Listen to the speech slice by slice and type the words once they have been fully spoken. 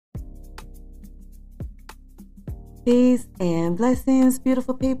Peace and blessings,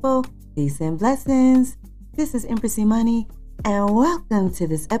 beautiful people. Peace and blessings. This is Empress Money, and welcome to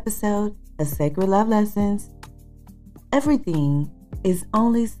this episode of Sacred Love Lessons. Everything is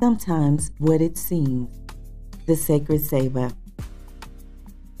only sometimes what it seems. The Sacred Saber.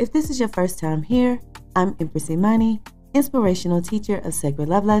 If this is your first time here, I'm Empress Money, inspirational teacher of Sacred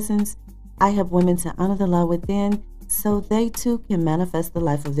Love Lessons. I help women to honor the law within so they too can manifest the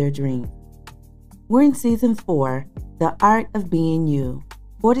life of their dreams. We're in Season 4, The Art of Being You,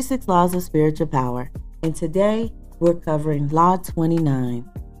 46 Laws of Spiritual Power. And today, we're covering Law 29,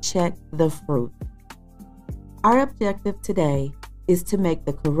 Check the Fruit. Our objective today is to make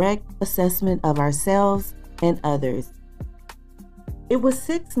the correct assessment of ourselves and others. It was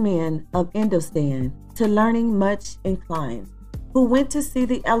 6 men of Indostan to learning much inclined, who went to see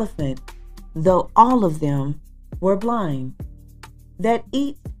the elephant, though all of them were blind, that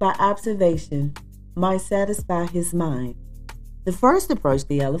each by observation might satisfy his mind. The first approached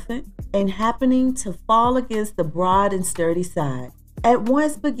the elephant, and happening to fall against the broad and sturdy side, at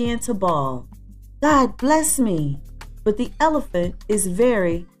once began to bawl, "God bless me, but the elephant is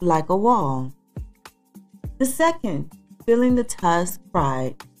very like a wall." The second, feeling the tusk,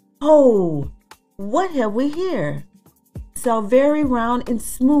 cried, "Oh, what have we here? So very round and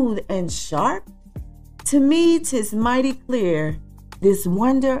smooth and sharp? To me 'tis mighty clear, this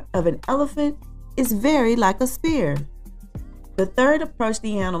wonder of an elephant is very like a spear." The third approached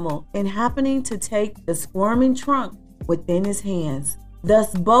the animal, and happening to take the squirming trunk within his hands,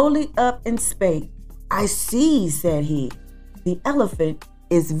 thus boldly up and spake, "I see," said he, "the elephant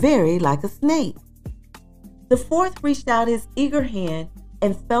is very like a snake." The fourth reached out his eager hand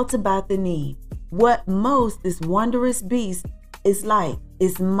and felt about the knee. "What most this wondrous beast is like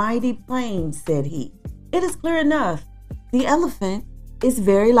is mighty plain," said he. "It is clear enough, the elephant is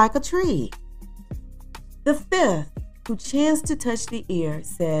very like a tree." The fifth, who chanced to touch the ear,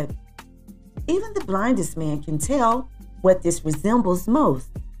 said, "Even the blindest man can tell what this resembles most.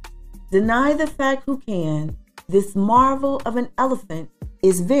 Deny the fact who can, this marvel of an elephant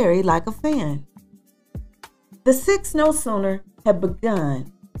is very like a fan." The sixth no sooner had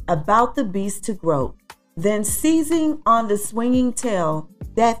begun about the beast to grope, than seizing on the swinging tail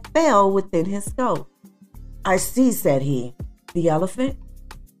that fell within his scope, "I see," said he, "the elephant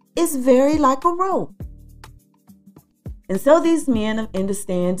is very like a rope." And so these men of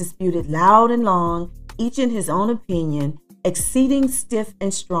Indostan disputed loud and long, each in his own opinion, exceeding stiff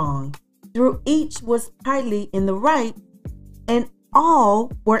and strong. Through each was partly in the right, and all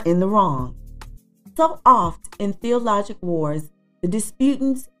were in the wrong. So oft in theologic wars, the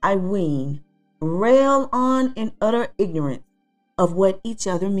disputants, I ween, rail on in utter ignorance of what each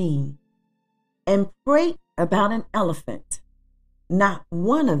other mean, and prate about an elephant not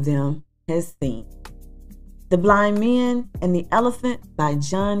one of them has seen. The Blind Men and the Elephant by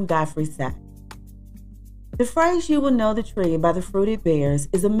John Godfrey Saxe. The phrase "you will know the tree by the fruit it bears"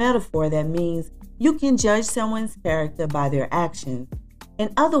 is a metaphor that means you can judge someone's character by their actions. In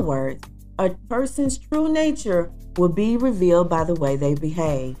other words, a person's true nature will be revealed by the way they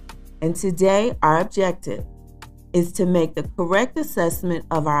behave. And today, our objective is to make the correct assessment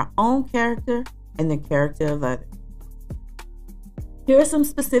of our own character and the character of others. Here are some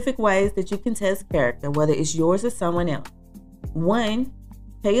specific ways that you can test character, whether it's yours or someone else. 1,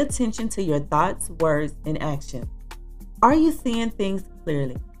 pay attention to your thoughts, words, and actions. Are you seeing things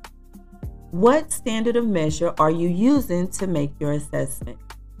clearly? What standard of measure are you using to make your assessment?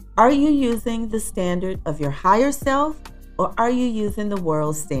 Are you using the standard of your higher self, or are you using the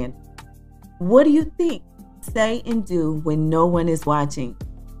world's standard? What do you think, say, and do when no one is watching?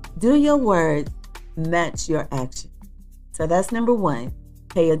 Do your words match your actions? So that's number 1.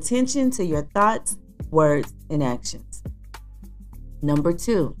 Pay attention to your thoughts, words, and actions. Number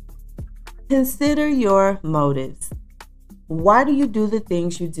 2, consider your motives. Why do you do the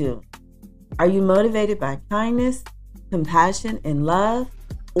things you do? Are you motivated by kindness, compassion, and love,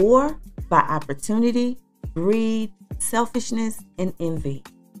 or by opportunity, greed, selfishness, and envy?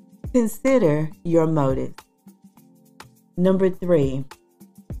 Consider your motives. Number 3,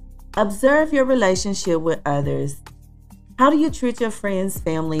 observe your relationship with others. How do you treat your friends,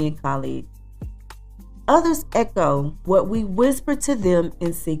 family, and colleagues? Others echo what we whisper to them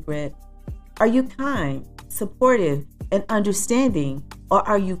in secret. Are you kind, supportive, and understanding, or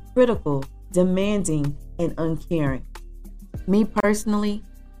are you critical, demanding, and uncaring? Me personally,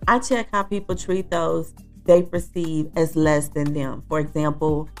 I check how people treat those they perceive as less than them. For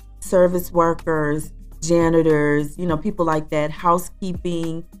example, service workers, janitors, people like that,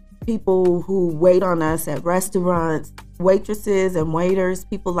 housekeeping, people who wait on us at restaurants, waitresses and waiters,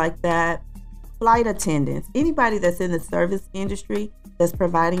 people like that. flight attendants, anybody that's in the service industry that's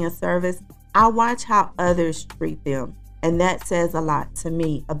providing a service, I watch how others treat them. And that says a lot to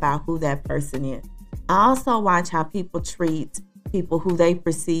me about who that person is. I also watch how people treat people who they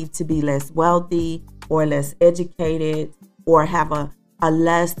perceive to be less wealthy or less educated or have a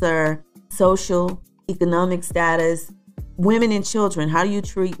lesser social, economic status. Women and children, how do you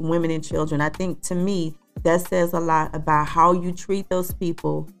treat women and children? I think to me, that says a lot about how you treat those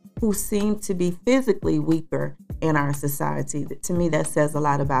people who seem to be physically weaker in our society. To me, that says a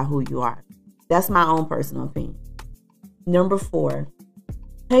lot about who you are. That's my own personal opinion. Number 4,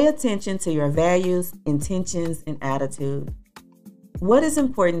 pay attention to your values, intentions, and attitude. What is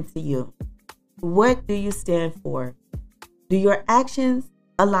important to you? What do you stand for? Do your actions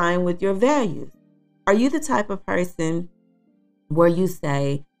align with your values? Are you the type of person where you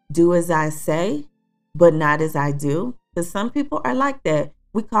say, do as I say, but not as I do? Because some people are like that.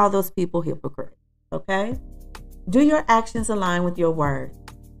 We call those people hypocrites, okay? Do your actions align with your words?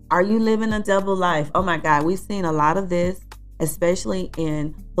 Are you living a double life? Oh my God, we've seen a lot of this, especially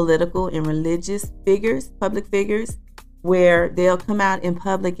in political and religious figures, public figures, where they'll come out in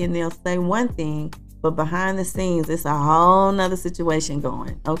public and they'll say one thing, but behind the scenes, it's a whole nother situation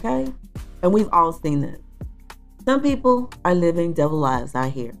going, okay? And we've all seen this. Some people are living double lives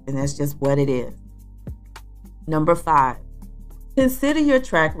out here, and that's just what it is. Number 5, consider your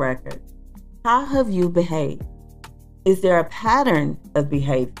track record. How have you behaved? Is there a pattern of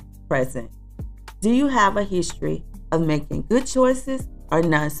behavior present? Do you have a history of making good choices or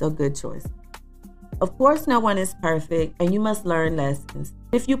not so good choices? Of course, no one is perfect, and you must learn lessons.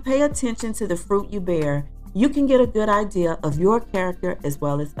 If you pay attention to the fruit you bear, you can get a good idea of your character as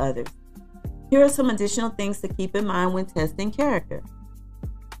well as others. Here are some additional things to keep in mind when testing character.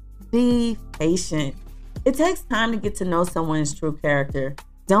 Be patient. It takes time to get to know someone's true character.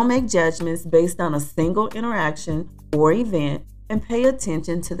 Don't make judgments based on a single interaction or event, and pay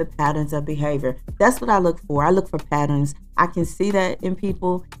attention to the patterns of behavior. That's what I look for. I look for patterns. I can see that in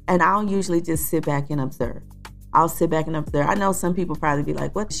people, and I'll usually just sit back and observe. I'll sit back and observe. I know some people probably be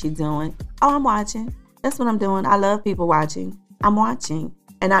like, what is she doing? Oh, I'm watching. That's what I'm doing. I love people watching. I'm watching.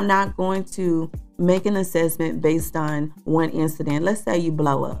 And I'm not going to make an assessment based on one incident. Let's say you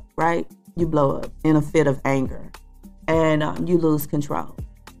blow up, right? You blow up in a fit of anger and you lose control.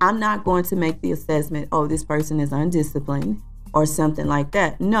 I'm not going to make the assessment, oh, this person is undisciplined or something like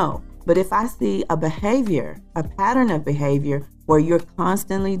that. No. But if I see a behavior, a pattern of behavior where you're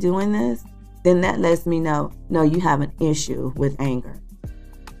constantly doing this, then that lets me know, no, you have an issue with anger.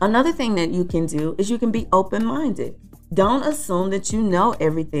 Another thing that you can do is you can be open-minded. Don't assume that you know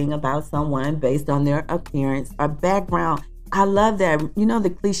everything about someone based on their appearance or background. I love that. You know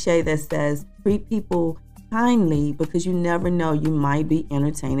the cliche that says, treat people kindly because you never know, you might be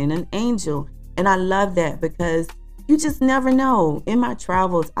entertaining an angel. And I love that because you just never know. In my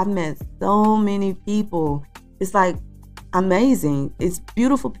travels, I've met so many people. It's like amazing. It's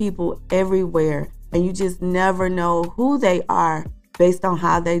beautiful people everywhere. And you just never know who they are based on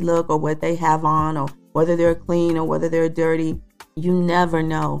how they look or what they have on or whether they're clean or whether they're dirty. You never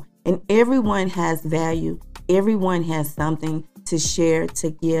know. And everyone has value. Everyone has something to share, to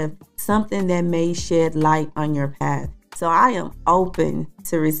give, something that may shed light on your path. So I am open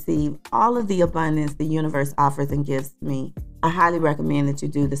to receive all of the abundance the universe offers and gives me. I highly recommend that you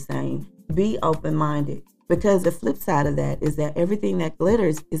do the same. Be open-minded, because the flip side of that is that everything that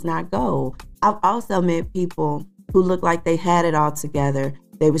glitters is not gold. I've also met people who look like they had it all together.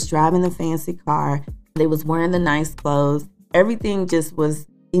 They was driving the fancy car. They was wearing the nice clothes. Everything just was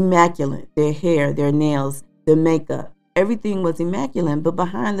immaculate. Their hair, their nails, their makeup, everything was immaculate. But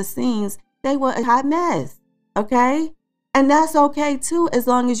behind the scenes, they were a hot mess. Okay? And that's okay too, as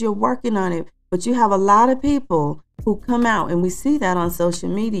long as you're working on it. But you have a lot of people who come out, and we see that on social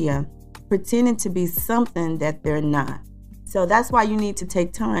media, pretending to be something that they're not. So that's why you need to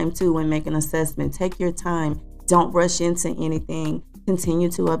take time too when making an assessment. Take your time. Don't rush into anything. Continue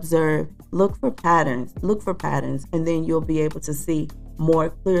to observe. Look for patterns. Look for patterns, and then you'll be able to see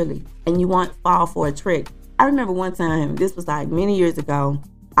more clearly. And you won't fall for a trick. I remember one time, this was like many years ago,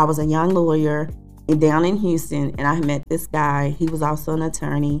 I was a young lawyer down in Houston, and I met this guy. He was also an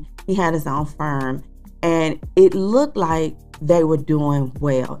attorney. He had his own firm, and it looked like they were doing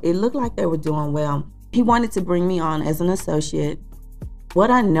well. It looked like they were doing well. He wanted to bring me on as an associate.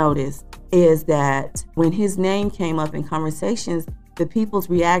 What I noticed is that when his name came up in conversations, the people's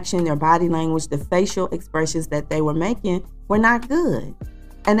reaction, their body language, the facial expressions that they were making were not good.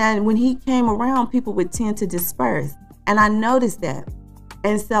 And then when he came around, people would tend to disperse. And I noticed that.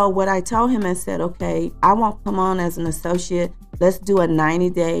 And so what I told him, I said, okay, I won't come on as an associate. Let's do a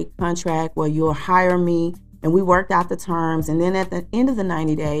 90-day contract where you'll hire me. And we worked out the terms. And then at the end of the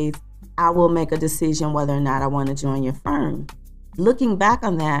 90 days, I will make a decision whether or not I want to join your firm. Looking back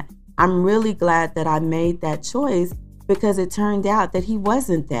on that, I'm really glad that I made that choice because it turned out that he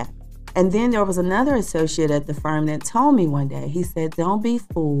wasn't that. And then there was another associate at the firm that told me one day, he said, don't be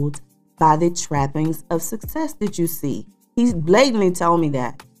fooled by the trappings of success that you see. He blatantly told me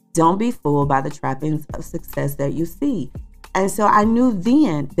that. Don't be fooled by the trappings of success that you see. And so I knew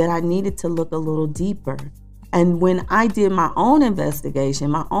then that I needed to look a little deeper. And when I did my own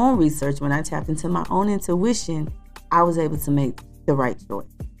investigation, my own research, when I tapped into my own intuition, I was able to make the right choice.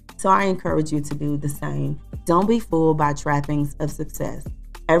 So I encourage you to do the same. Don't be fooled by trappings of success.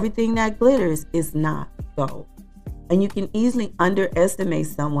 Everything that glitters is not gold. And you can easily underestimate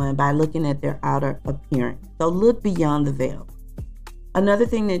someone by looking at their outer appearance. So look beyond the veil. Another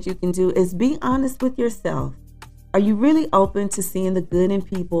thing that you can do is be honest with yourself. Are you really open to seeing the good in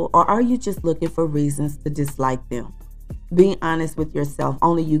people, or are you just looking for reasons to dislike them? Being honest with yourself,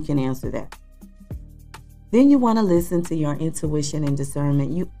 only you can answer that. Then you want to listen to your intuition and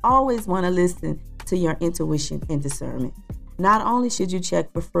discernment. You always want to listen to your intuition and discernment. Not only should you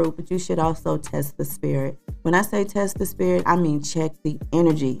check for fruit, but you should also test the spirit. When I say test the spirit, I mean check the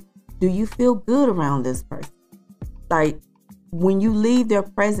energy. Do you feel good around this person? Like when you leave their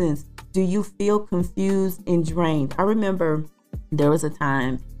presence, do you feel confused and drained? I remember there was a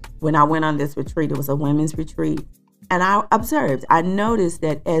time when I went on this retreat. It was a women's retreat. And I observed, I noticed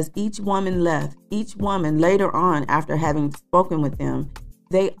that as each woman left, each woman later on, after having spoken with them,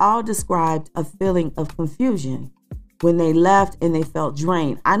 they all described a feeling of confusion. When they left and they felt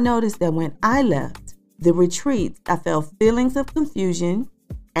drained. I noticed that when I left the retreat, I felt feelings of confusion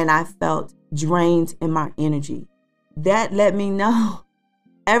and I felt drained in my energy. That let me know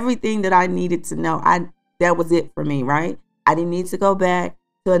everything that I needed to know. That was it for me, right? I didn't need to go back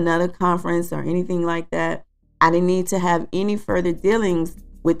to another conference or anything like that. I didn't need to have any further dealings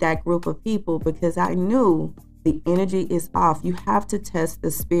with that group of people because I knew the energy is off. You have to test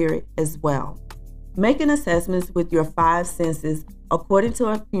the spirit as well. Making assessments with your 5 senses according to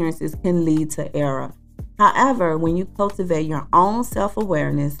appearances can lead to error. However, when you cultivate your own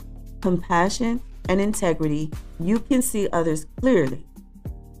self-awareness, compassion, and integrity, you can see others clearly.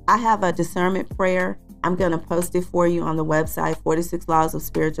 I have a discernment prayer. I'm going to post it for you on the website,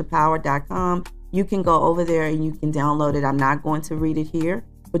 46lawsofspiritualpower.com. You can go over there and you can download it. I'm not going to read it here,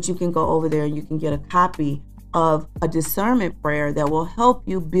 but you can go over there and you can get a copy of a discernment prayer that will help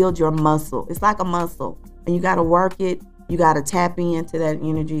you build your muscle. It's like a muscle and you got to work it. You got to tap into that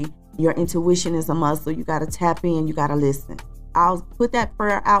energy. Your intuition is a muscle. You got to tap in. You got to listen. I'll put that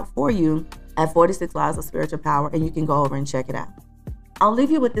prayer out for you at 46 Laws of Spiritual Power and you can go over and check it out. I'll leave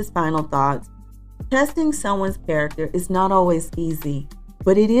you with this final thought. Testing someone's character is not always easy,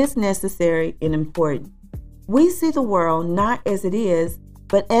 but it is necessary and important. We see the world not as it is,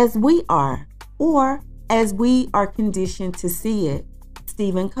 but as we are, or as we are conditioned to see it.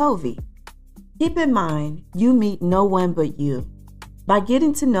 Stephen Covey. Keep in mind, you meet no one but you. By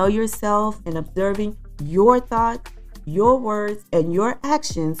getting to know yourself and observing your thoughts, your words, and your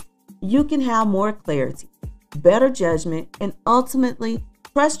actions, you can have more clarity, better judgment, and ultimately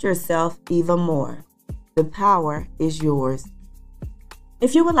trust yourself even more. The power is yours.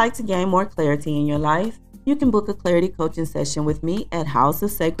 If you would like to gain more clarity in your life, you can book a clarity coaching session with me at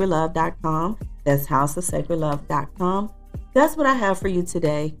houseofsacredlove.com. That's houseofsacredlove.com. That's what I have for you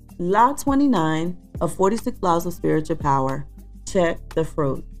today. Law 29 of 46 Laws of Spiritual Power. Check the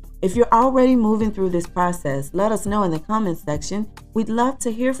fruit. If you're already moving through this process, let us know in the comments section. We'd love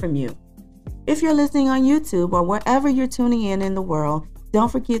to hear from you. If you're listening on YouTube or wherever you're tuning in the world,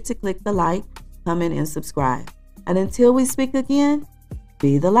 don't forget to click the like, comment, and subscribe. And until we speak again,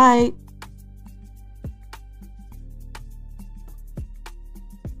 be the light.